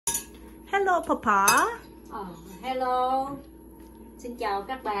Hello Papa. Hello. Xin chào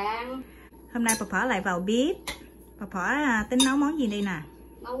các bạn. Hôm nay Papa lại vào bếp. Papa tính nấu món gì đây nè?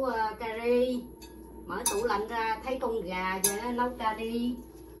 Nấu cà ri. Mở tủ lạnh ra thấy con gà vậy nấu cà ri.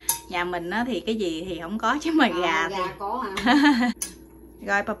 Nhà mình thì cái gì thì không có chứ mà gà thì có hả?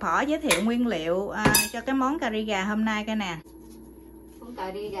 Rồi Papa giới thiệu nguyên liệu cho cái món cà ri gà hôm nay coi nè. Món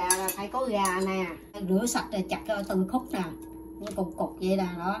cà ri gà là phải có gà nè, rửa sạch rồi chặt ra từng khúc nè, như cục cục vậy nè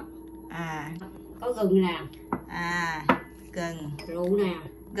đó. Có gừng nè. Gừng. Rượu nè.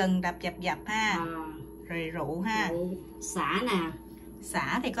 Gừng đập dập ha. Rồi rượu ha. Sả nè.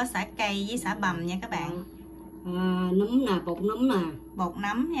 Sả thì có sả cây với sả bằm nha các bạn. Nấm nè, bột nấm nè. Bột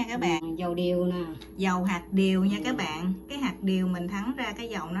nấm nha các bạn. Dầu điều nè. Dầu hạt điều nha các bạn. Cái hạt điều mình thắng ra cái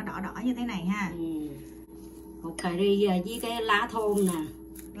dầu nó đỏ đỏ như thế này ha. Một cà ri với cái lá thơm nè.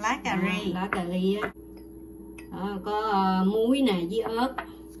 Lá cà ri. Lá cà ri á. Có muối nè với ớt.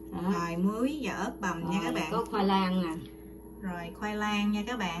 Rồi muối và ớt bằm nha các bạn. Có khoai lang nè. Rồi khoai lang nha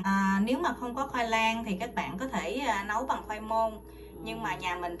các bạn. Nếu mà không có khoai lang thì các bạn có thể nấu bằng khoai môn. Nhưng mà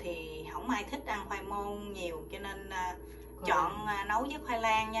nhà mình thì không ai thích ăn khoai môn nhiều, cho nên chọn nấu với khoai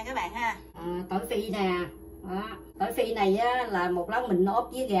lang nha các bạn ha. Tỏi phi nè. Tỏi phi này á, là một lát mình ốp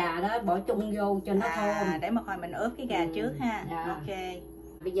với gà đó, bỏ chung vô cho nó thơm. Để một hồi mình ướp cái gà trước ha. Ok.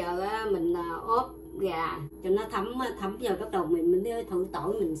 Bây giờ á, mình ốp gà cho nó thấm vào, bắt đầu mình mới thử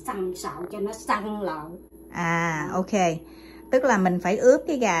tỏi, mình xăng xạo cho nó săn lại. Ok. Tức là mình phải ướp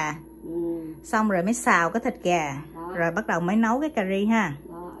cái gà. Xong rồi mới xào cái thịt gà. Rồi bắt đầu mới nấu cái cà ri ha.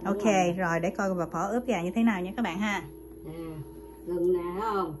 Ok, rồi để coi bà Phỏ ướp gà như thế nào nha các bạn ha. Gừng nè, thấy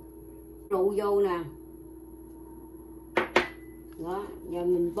không? Rượu vô nè. Đó, giờ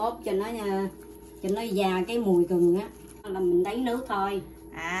mình bóp cho nó nha, cho nó già cái mùi gừng á, là mình lấy nước thôi.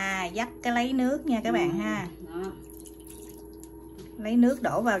 Dắt cái lấy nước nha các bạn ha. Đó. Lấy nước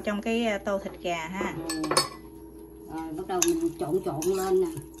đổ vào trong cái tô thịt gà ha. Rồi bắt đầu mình trộn lên nè.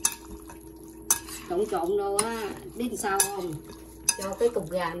 Trộn đâu á, biết sao không? Cho cái cục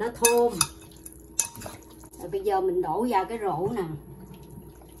gà nó thơm. Rồi bây giờ mình đổ vào cái rổ nè.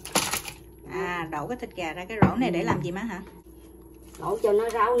 Đổ cái thịt gà ra cái rổ này để làm gì má hả? Đổ cho nó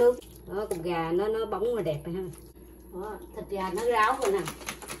ráo nước. Đó, cục gà nó bóng và đẹp rồi ha. Đó, thịt gà nó ráo rồi nè.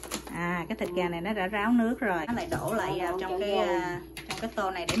 Cái thịt gà này nó đã ráo nước rồi. Nó lại đổ lại vào trong cái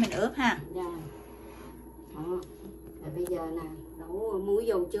tô này để mình ướp ha. Đó. Rồi bây giờ nè, đổ muối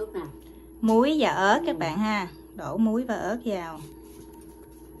vô trước nè. Muối và ớt các bạn ha. Đổ muối và ớt vào.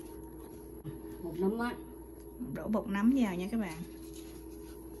 Bột nấm á. Đổ bột nấm vào nha các bạn.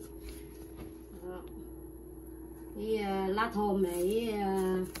 Cái lá thơm này.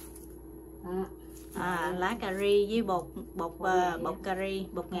 Lá cà ri với bột cà ri,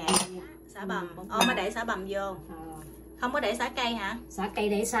 bột nghệ, xả bằm. Mới để xả bằm vô. Không có để xả cây hả? Xả cây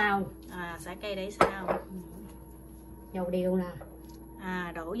để sau. Xả cây để sau. Dầu điều nè.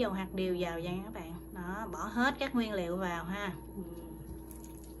 Đổ dầu hạt điều vào nha các bạn. Đó, bỏ hết các nguyên liệu vào ha.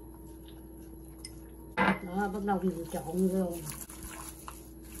 Đó, bắt đầu mình trộn vô.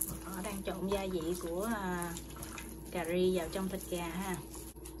 Họ đang trộn gia vị của cà ri vào trong thịt gà ha.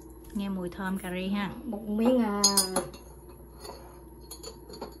 Nghe mùi thơm cà ri ha. Một miếng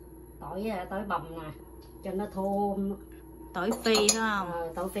tỏi bằm nè, cho nó thơm. Tỏi phi phải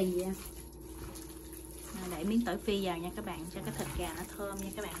không? Tỏi phi á. Để miếng tỏi phi vào nha các bạn, cho cái thịt gà nó thơm nha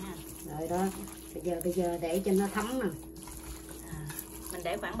các bạn ha. Rồi đó, bây giờ để cho nó thấm nè. Mình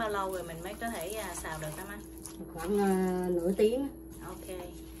để khoảng bao lâu rồi mình mới có thể xào được hả má? Khoảng nửa tiếng. Ok.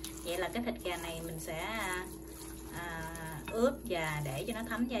 Vậy là cái thịt gà này mình sẽ ướp và để cho nó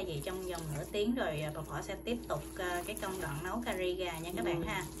thấm gia vị trong vòng nửa tiếng, rồi bà Phỏ sẽ tiếp tục cái công đoạn nấu cà ri gà nha các bạn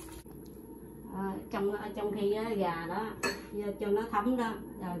ha. Trong khi gà đó cho nó thấm đó,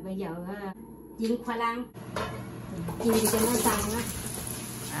 rồi bây giờ chiên khoai lang, chiên cho nó săn đó.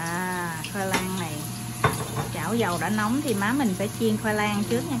 Khoai lang này chảo dầu đã nóng thì má mình phải chiên khoai lang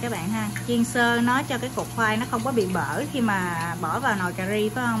trước nha các bạn ha. Chiên sơ nó cho cái cục khoai nó không có bị bở khi mà bỏ vào nồi cà ri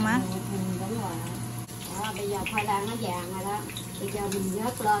phải không má? Đúng rồi. Đó, bây giờ khoai lang nó vàng rồi đó, bây giờ mình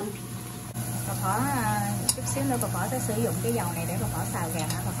vớt lên. Bà Phỏ chút xíu nữa bà Phỏ sẽ sử dụng cái dầu này để bà Phỏ xào gà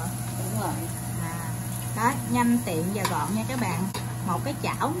hả bà Phỏ? Đúng rồi. Đó, nhanh tiện và gọn nha các bạn. Một cái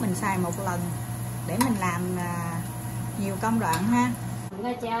chảo mình xài một lần để mình làm nhiều công đoạn ha. Mình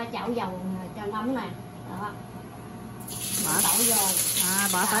có chảo dầu cho nóng nè. Đó. Bỏ tỏi vô.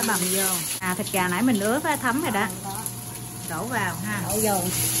 Bỏ tỏi bằm vô. Thịt gà nãy mình ướp thấm rồi đó. Đổ vào ha. Đổ vô.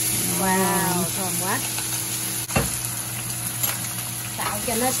 Wow, thơm quá. Tạo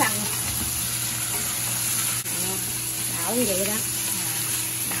cho nó săn. Đảo như vậy đó.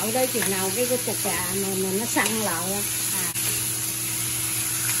 Đảo tới chừng nào cái cục gà mà nó săn lại.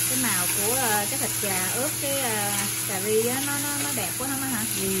 Cái màu của cái thịt gà ướp cái cà ri á, nó đẹp quá không hả?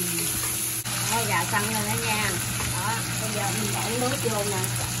 Đó, gà săn lên đó nha. Đó, bây giờ mình đổ nước vô nè.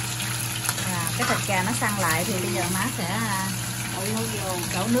 Cái thịt gà nó săn lại thì bây giờ má sẽ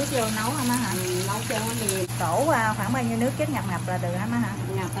đổ nước vô nấu hả má hả? Nấu cho nó mềm. Đổ khoảng bao nhiêu nước chứ ngập là được hả má hả?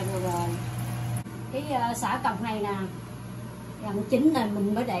 Ngập là được rồi. Cái xả cọc này nè, gần chín này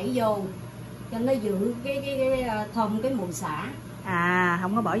mình mới để vô cho nó giữ cái thơm cái mùi xả.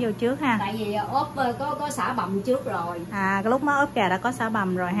 Không có bỏ vô trước ha. Tại vì ốp có xả bầm trước rồi. Cái lúc má ốp gà đã có xả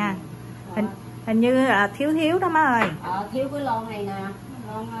bầm rồi ha. Hình như là thiếu đó má ơi. Thiếu cái lon này nè,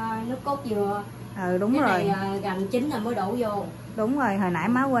 lon nước cốt dừa. Đúng cái rồi. Này gần chín là mới đổ vô. Đúng rồi, hồi nãy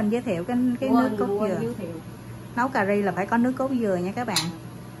má quên giới thiệu cái nước cốt dừa. Nấu cà ri là phải có nước cốt dừa nha các bạn.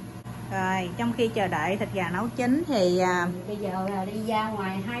 Rồi, trong khi chờ đợi thịt gà nấu chín thì bây giờ là đi ra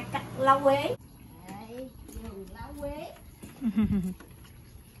ngoài hai cắt lá quế. Đấy, lá quế.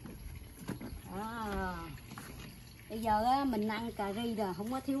 Bây giờ á, mình ăn cà ri rồi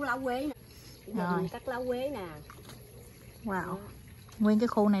không có thiếu lá quế nè. Bây giờ mình cắt lá quế nè. Wow. Nguyên cái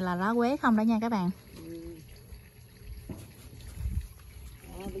khu này là lá quế không đó nha các bạn.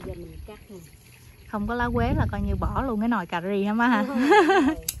 Bây giờ mình cắt nè. Không có lá quế là coi như bỏ luôn cái nồi cà ri hả má ha.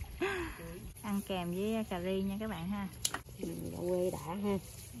 Ăn kèm với cà ri nha các bạn ha. Lá quế đã ha.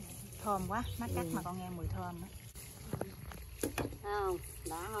 Thơm quá, má cắt mà con nghe mùi thơm đó. Không,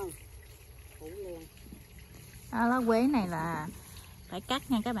 đã không? Phủ liền. Lá quế này là phải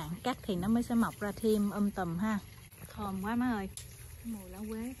cắt nha các bạn, cắt thì nó mới sẽ mọc ra thêm tùm ha. Thơm quá má ơi. Mùi lá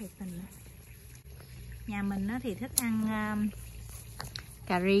quế thiệt tình. Nhà mình thì thích ăn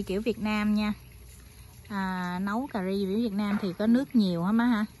cà ri kiểu Việt Nam nha. Nấu cà ri kiểu Việt Nam thì có nước nhiều hả má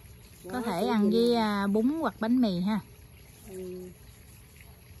ha? Có thể ăn với bún hoặc bánh mì ha.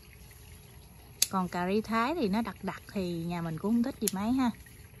 Còn cà ri Thái thì nó đặc thì nhà mình cũng không thích gì mấy ha.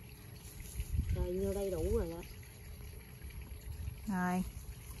 Rồi nhiêu đây đủ rồi đó. Rồi,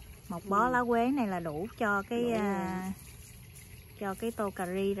 một bó lá quế này là đủ cho cái tô cà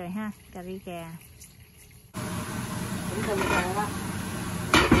ri rồi ha, cà ri gà. Cũng từng rồi đó.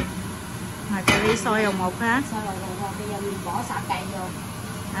 Mà cà ri sôi đầu một hả? Sôi đầu một, bây giờ mình bỏ xả cây vô.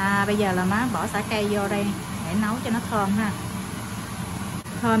 Bây giờ là má bỏ xả cây vô đây để nấu cho nó thơm ha.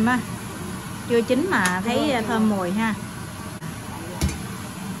 Thơm á. Chưa chín mà thấy thơm mùi ha.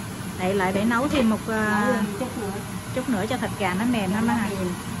 Đậy lại để nấu thêm một chút nữa cho thịt gà nó mềm ha má ha.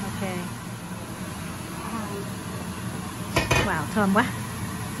 Ok. Wow, thơm quá.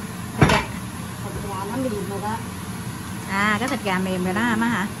 Thịt gà nó mềm rồi đó. Cái thịt gà mềm rồi đó hả má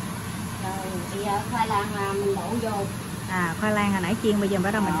hả? Rồi bây giờ khoai lang là mình đổ vô. Khoai lang hồi nãy chiên, bây giờ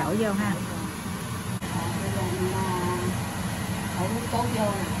bắt đầu mình đổ vô ha. Bây giờ mình đổ nước cốt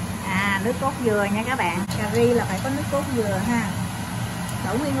vô. Nước cốt dừa nha các bạn. Cà ri là phải có nước cốt dừa ha.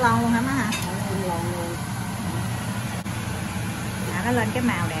 Đổ nguyên lon luôn hả má hả? Đổ nguyên lon luôn. Nó lên cái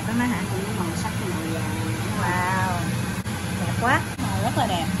màu đẹp đó má hả? Màu sắc màu vàng. Wow, đẹp quá, màu rất là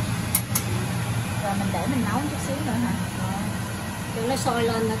đẹp. Rồi mình để mình nấu chút xíu nữa hả? Cho nó sôi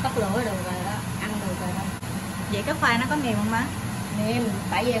lên, nó tắt lửa được rồi đó, ăn được rồi đó. Vậy cái khoai nó có mềm không má? Mềm,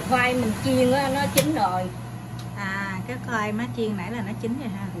 tại vì khoai mình chiên á, nó chín rồi. Cái khoai má chiên nãy là nó chín rồi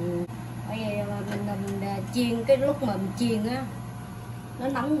ha. Bởi vì mình chiên, cái lúc mà mình chiên á, nó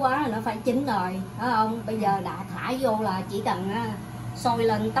nóng quá là nó phải chín rồi, phải không? Bây giờ đã thả vô là chỉ cần sôi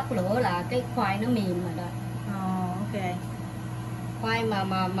lên tắt lửa là cái khoai nó mềm rồi đó. Ok. Khoai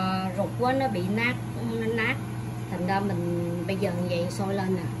mà rụt quá nó bị nát, thành ra mình bây giờ vậy sôi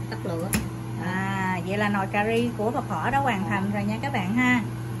lên nè, tắt lửa. Vậy là nồi cà ri của bà Phở đã hoàn thành rồi nha các bạn ha.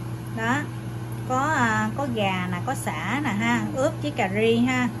 Đó, có gà nè, có sả nè ha, ướp với cà ri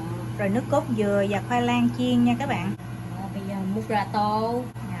ha, rồi nước cốt dừa và khoai lang chiên nha các bạn. Bây giờ múc ra tô.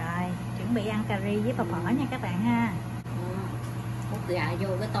 Rồi, chuẩn bị ăn cà ri với bà Phở nha các bạn ha. Múc gà vô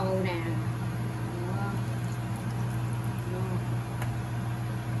cái tô nè.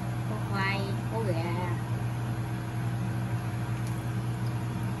 Có khoai, có gà.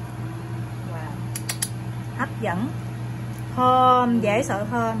 Hấp dẫn, thơm, dễ sợ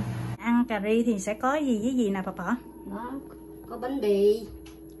thơm. Ăn cà ri thì sẽ có gì với gì nè bà Phở? Đó, có bánh mì,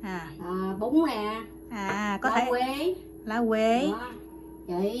 bún nè, có lá quế. Lá quế.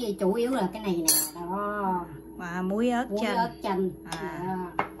 Vậy chủ yếu là cái này nè, đó. Và muối ớt chanh.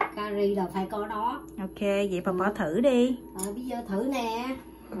 Cà ri là phải có đó. Ok, vậy bà Phở thử đi. Bây giờ thử nè.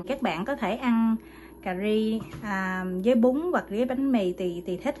 Các bạn có thể ăn cà ri với bún hoặc với bánh mì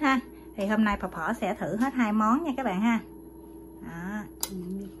tùy thích ha. Thì hôm nay bà Phở sẽ thử hết 2 món nha các bạn ha.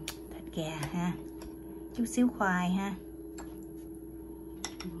 Thịt gà ha, chút xíu khoai ha,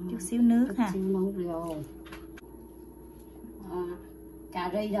 chút xíu nước ha.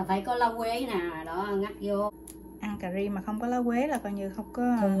 Cà ri là phải có lá quế nè, đó ngắt vô. Ăn cà ri mà không có lá quế là coi như không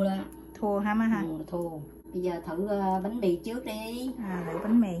có Thua đó. Thua ha má ha. Thua. Bây giờ thử bánh mì trước đi. Thử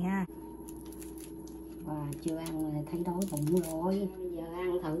bánh mì ha. Chưa ăn thấy đói bụng rồi. Bây giờ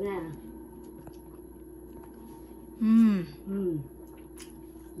ăn thử nè.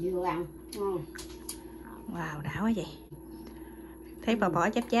 Vừa ăn. Wow, đã quá vậy. Thấy bò bò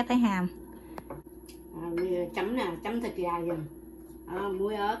chép chép thấy ham. Bây giờ chấm nè, chấm thịt gà dùm.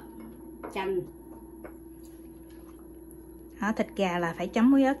 Muối ớt, chanh. Thịt gà là phải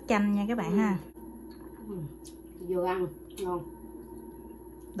chấm muối ớt chanh nha các bạn ha. Vừa ăn, ngon.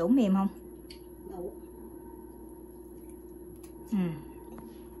 Đủ mềm không? Đủ.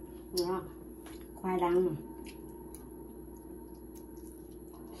 Đó. Khoai lang.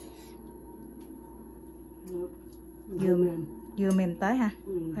 Vừa mềm tới ha.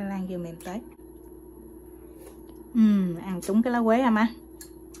 Khoai lang vừa mềm tới. Ăn trúng cái lá quế hả má?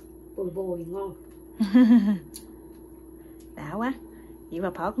 Bùi ngon. Đã quá. Vậy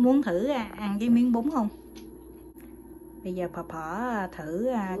bà Phỏ có muốn thử ăn với miếng bún không? Bây giờ bà Phỏ thử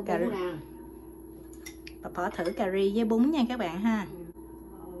cà ri. Bà Phỏ thử cà ri với bún nha các bạn ha.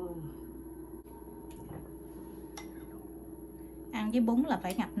 Ăn với bún là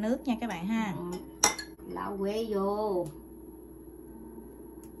phải ngập nước nha các bạn ha. Lá quế vô.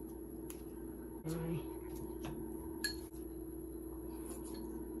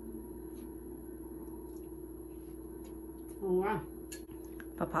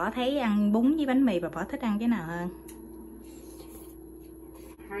 Bà Phỏ thấy ăn bún với bánh mì bà Phỏ thích ăn cái nào hơn?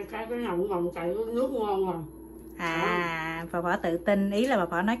 Hai cái nào cũng ngon, chạy nước ngon rồi. Bà Phỏ tự tin, ý là bà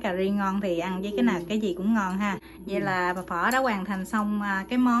Phỏ nói cà ri ngon thì ăn với cái nào cái gì cũng ngon ha. Vậy là bà Phỏ đã hoàn thành xong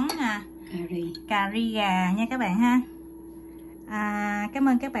cái món cà ri gà nha các bạn ha. Cảm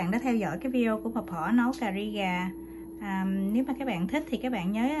ơn các bạn đã theo dõi cái video của bà Phỏ nấu cà ri gà. Nếu mà các bạn thích thì các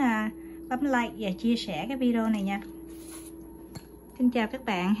bạn nhớ bấm like và chia sẻ cái video này nha. Xin chào các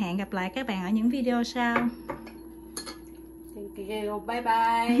bạn, hẹn gặp lại các bạn ở những video sau. Bye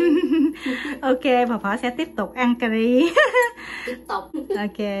bye. Ok, bà Phỏ sẽ tiếp tục ăn cà ri. Tiếp tục.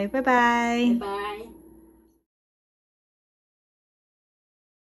 Ok, bye bye. Bye bye.